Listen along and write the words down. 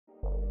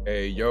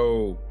Hey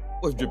yo,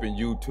 what's dripping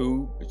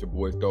YouTube? It's your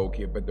boy STOGG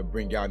here, about to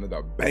bring y'all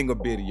another banger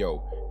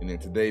video. And in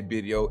today's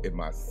video is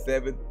my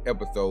 7th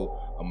episode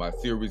of my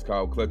series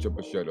called Clutch Up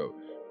or Shut Up.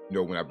 You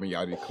know, when I bring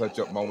y'all these clutch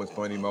up moments,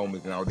 funny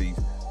moments, and all these,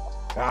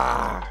 you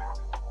know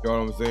what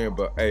I'm saying?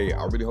 But hey,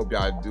 I really hope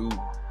y'all do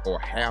or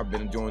have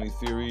been enjoying these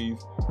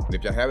series. And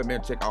if y'all haven't,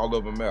 man, check all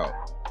of them out.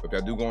 If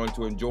y'all do going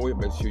to enjoy it,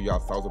 make sure y'all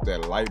sauce up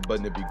that like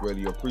button. It'd be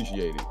greatly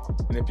appreciated.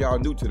 And if y'all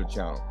new to the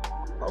channel,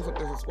 sauce up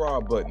the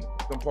subscribe button.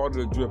 I'm part of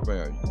the Drip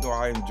fam. You know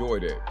I enjoy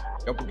that.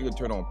 Don't forget to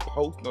turn on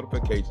post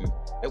notifications.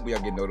 That way I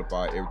get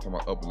notified every time I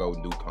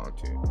upload new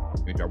content.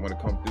 And if y'all want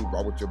to come through,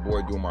 rock with your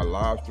boy doing my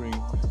live stream.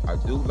 I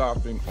do live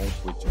stream on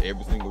Twitch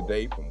every single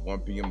day from 1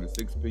 p.m. to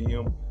 6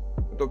 p.m.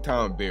 But the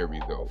time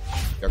varies though.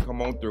 Y'all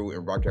come on through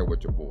and rock out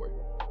with your boy.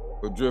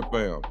 So Drip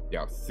fam,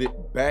 y'all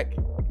sit back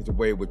and get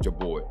away with your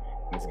boy.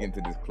 Let's get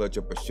into this clutch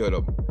up or shut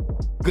up.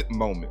 Good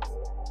moments,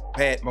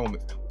 bad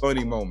moments,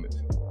 funny moments.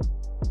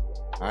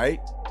 All right?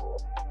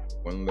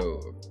 One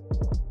love.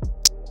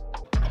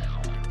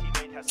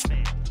 Teammate has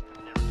failed.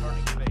 They're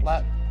returning to base.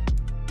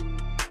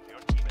 Your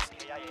team is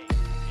KIA.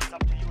 It's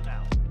up to you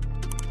now.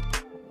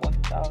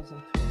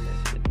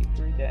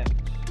 1,253 damage.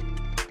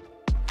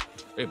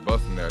 They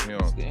busting that him.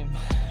 This game.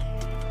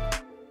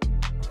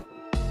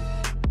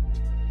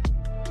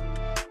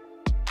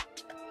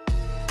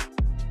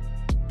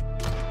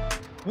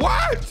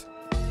 What?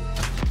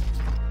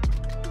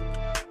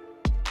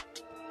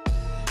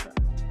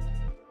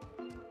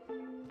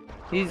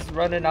 He's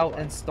running out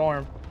in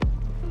storm.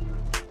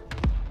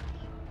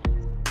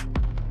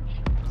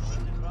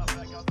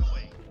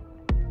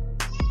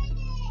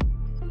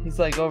 He's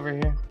like over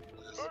here.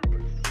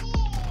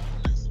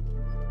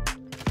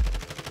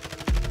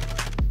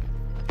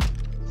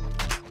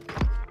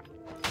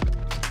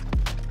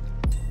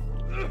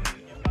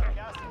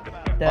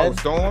 Oh, Dead.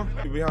 Storm,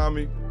 you behind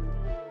me?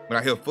 When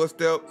I hear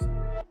footsteps,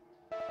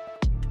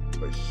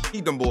 but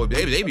shit, them boys,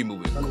 they be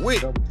moving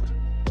quick.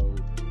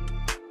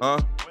 Huh?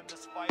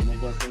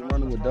 They're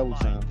running with double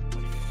time.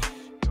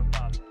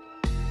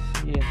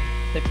 Yeah,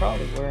 they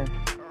probably were.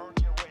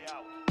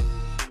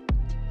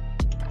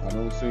 I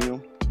don't see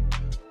him.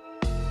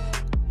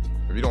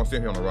 If you don't see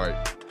him on the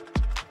right,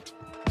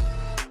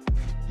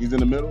 He's in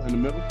the middle.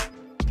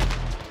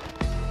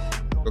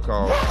 look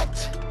how.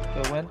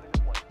 Go win.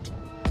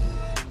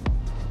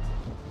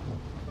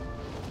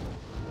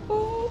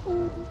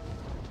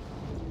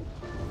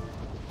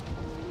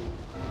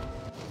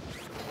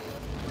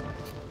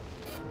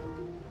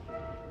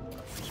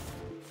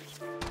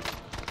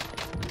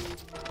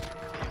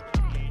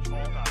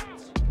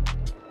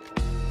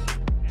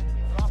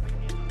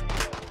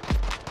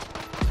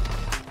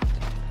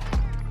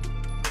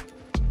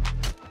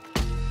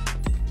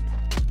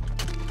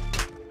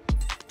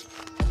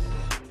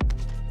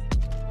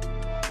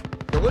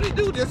 So what did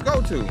he do? Just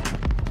go to?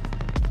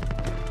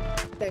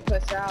 They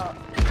push out.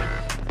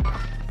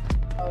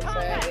 Oh,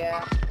 shit,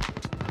 yeah.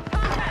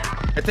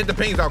 Hey, take the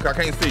pings out, cause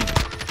I can't see.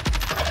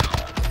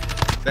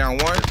 Down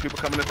one. People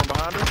coming in from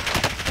behind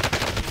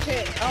us.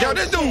 Shit. Oh, Yo,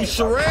 this dude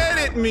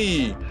shredded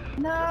me.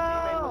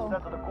 No.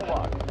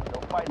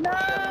 No.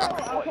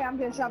 Okay, I'm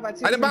getting shot by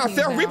two. I didn't buy a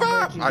self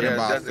revive. I didn't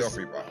buy a that's- self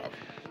revive.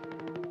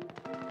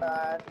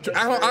 God.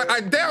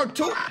 I down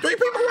 3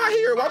 people right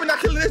here. Why we not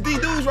killing these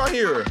dudes right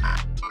here?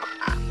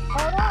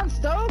 Hold on,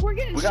 Stove. We're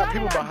getting We shot. got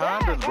people in our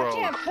behind back. us, bro. I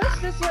can't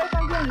push this way if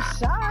I'm getting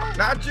shot.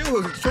 Not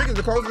you. Trick is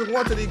the closest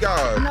one to these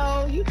guys.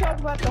 No, you talk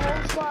about the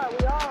whole squad.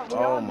 We all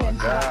Oh my getting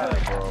god,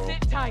 shot. bro.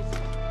 Sit tight.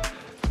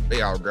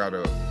 They all got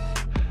up.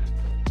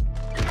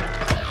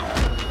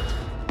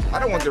 I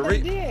don't want to They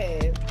read. did.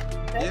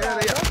 They Yeah, got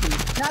they are. lucky.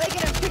 Now they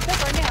get him picked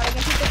up right now. They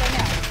can pick up right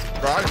now.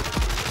 Right?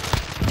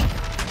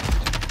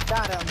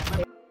 Got him.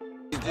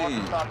 GG.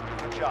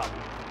 Good job.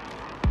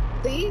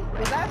 See?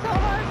 Was that so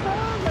hard,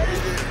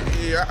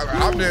 Stove? Yeah,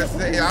 I'm just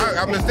saying.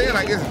 I'm just saying,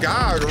 like it's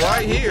guys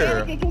right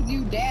here. Because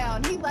you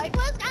down. He's like,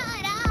 what's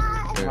going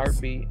on?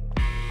 Heartbeat.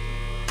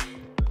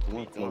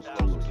 One close to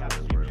us.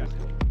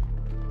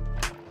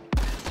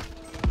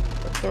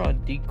 They're throwing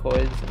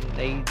decoys and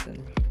nades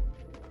and.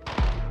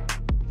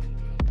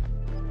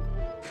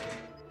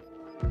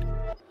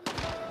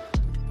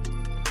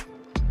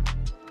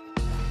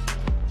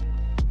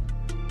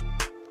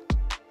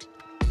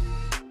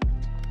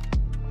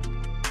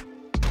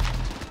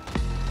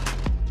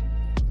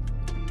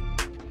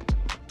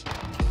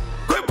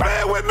 Quit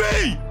playing with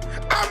me.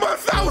 I'm a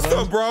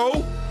salsa,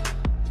 bro.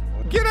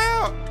 Get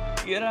out.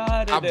 Get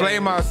out of I there.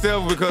 blame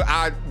myself because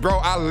I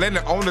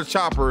landed on the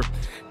chopper.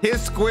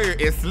 His square,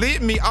 it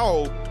slid me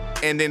off,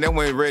 and then that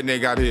when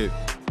redneck got hit.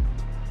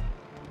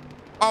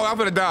 Oh, I'm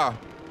gonna die.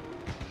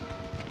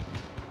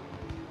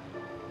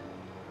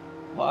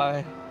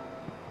 Why?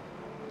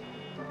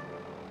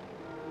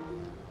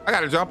 I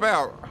gotta jump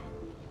out.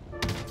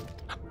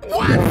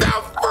 What the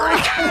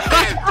freak?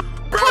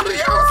 Bro, do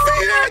y'all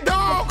see that,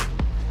 dog?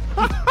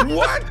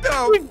 What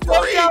the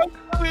freak?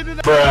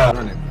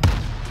 Bruh.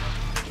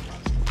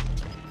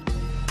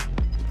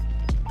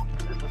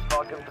 This is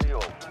Falcon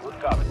 3-0. Good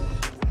copy.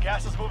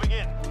 Gas is moving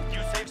in.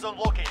 New safe zone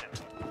located.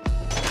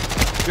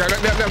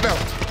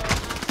 Left.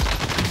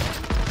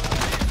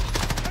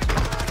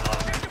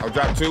 I'll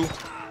drop 2.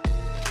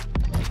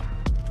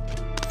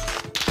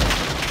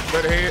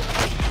 Straight ahead.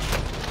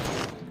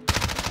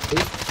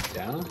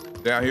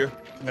 Down here.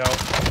 No.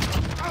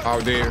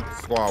 Out there.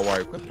 Squad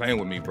wipe. Quit playing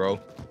with me, bro.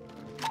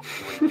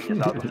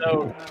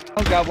 No.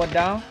 Oh, got one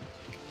down.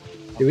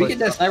 Did we get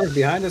that sniper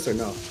behind us or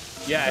no?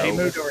 Yeah, he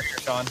moved over here,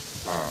 Sean.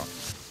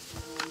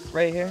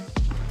 Right here.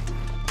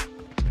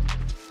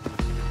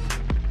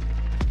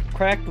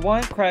 Cracked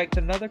one, cracked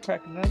another,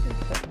 cracked another.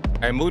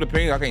 Hey, move the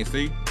ping. I can't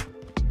see.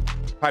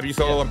 Pipe, you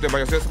solo up there by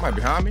yourself? Somebody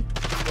behind me?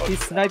 He's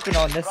sniping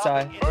on this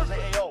side. Here's the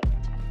AO.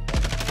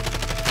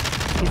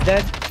 He's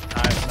dead.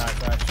 Nice,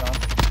 Sean.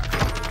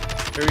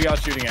 Who are y'all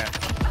shooting at?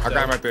 I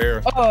got him at the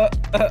air.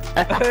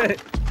 100%.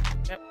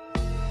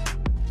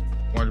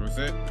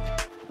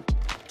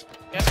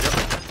 Yep.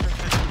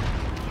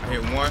 I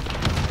hit 1.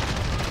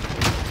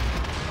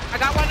 I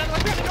got one on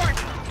the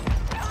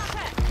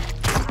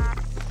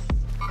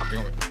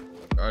door.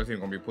 The other team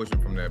gonna be pushing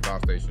from that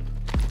bounce station.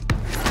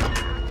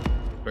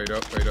 Straight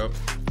up. Straight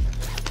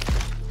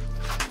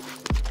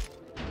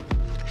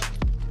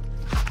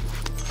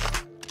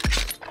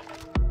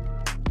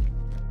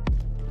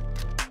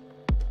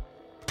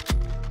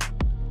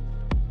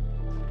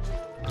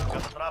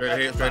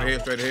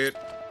ahead.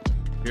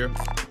 Here.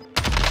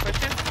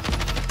 Pushing.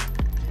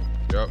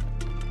 Yep.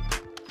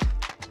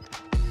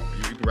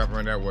 You can wrap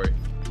around that way.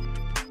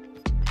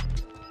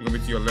 You're gonna be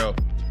to your left.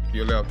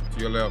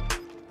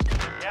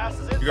 Gas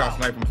is You got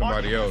sniped from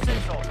somebody else.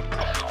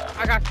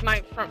 I got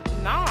sniped from.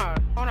 Nah,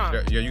 hold on.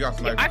 Yeah, you got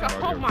sniped from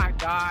somebody Oh else. my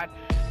god.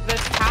 The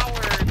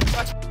tower.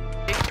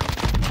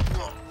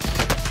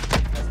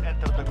 has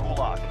entered the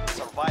gulag.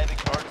 Surviving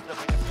earns them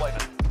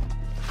redeployment.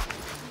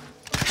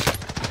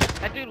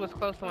 That dude was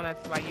close to one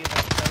that's by you.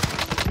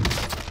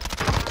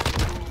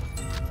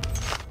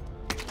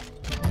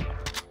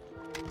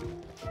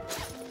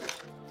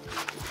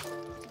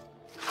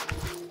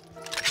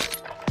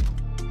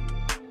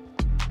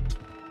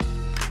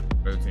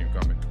 Another team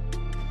coming.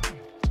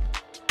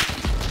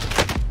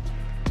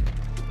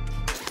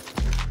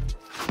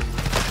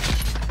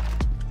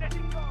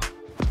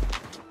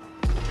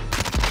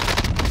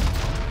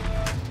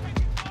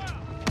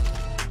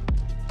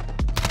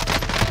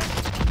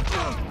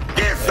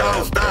 Get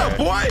so stop,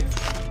 boy!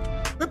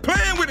 They're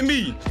playing with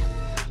me!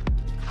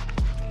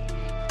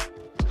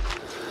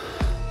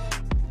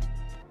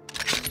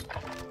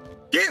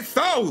 Get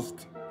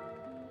sauced!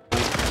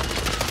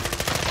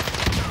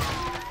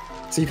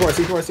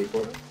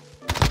 C4.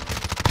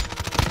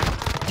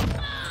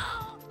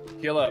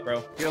 Heal up,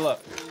 bro. Heal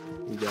up.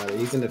 You got it.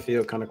 He's in the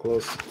field, kind of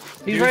close.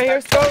 He's right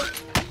here, Stoke.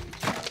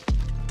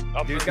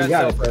 Dude's You got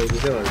got it, self. bro.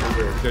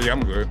 He's good. Yeah,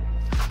 I'm good.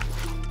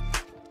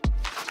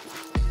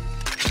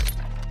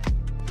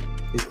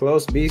 He's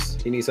close,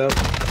 Beast. He needs help.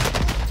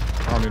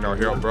 I don't need no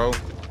help, bro.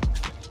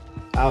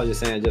 I was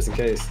just saying, just in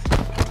case.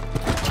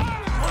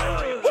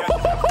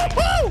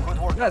 Good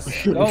work.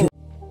 Let's go.